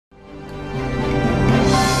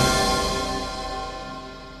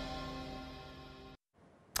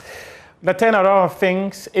The turnaround of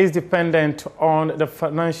things is dependent on the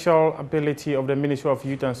financial ability of the Ministry of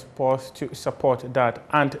Youth and Sports to support that.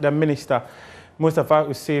 And the Minister, Mustafa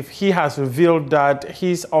Usif, he has revealed that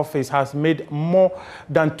his office has made more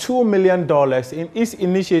than $2 million in its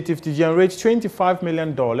initiative to generate $25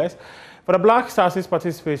 million for the Black Stars'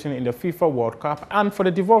 participation in the FIFA World Cup and for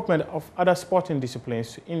the development of other sporting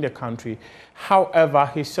disciplines in the country.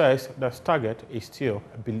 However, he says the target is still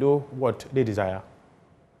below what they desire.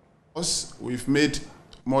 We've made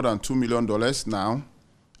more than $2 million now,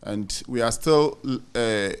 and we are still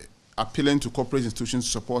appealing to corporate institutions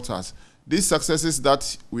to support us. These successes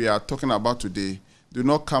that we are talking about today do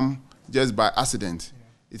not come just by accident.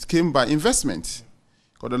 It came by investment.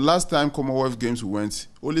 Because the last time Commonwealth Games we went,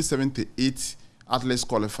 only 78 athletes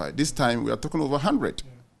qualified. This time we are talking over 100.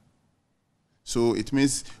 So it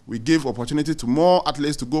means we gave opportunity to more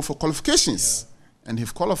athletes to go for qualifications. And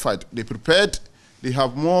they've qualified. They prepared. They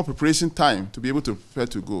have more preparation time to be able to prepare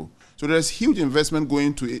to go. So there's huge investment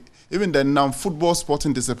going to even the non-football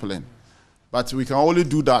sporting discipline. But we can only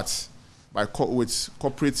do that by with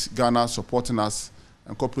corporate Ghana supporting us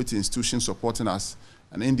and corporate institutions supporting us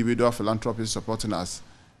and individual philanthropists supporting us.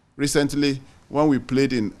 Recently, when we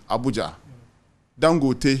played in Abuja,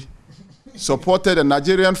 Dangote supported the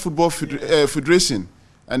Nigerian Football Federation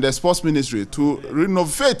and the Sports Ministry to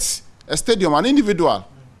renovate a stadium, an individual.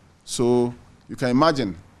 So you can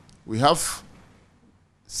imagine, we have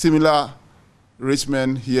similar rich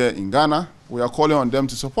men here in Ghana. We are calling on them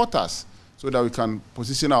to support us so that we can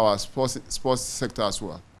position our sports sector as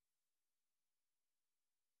well.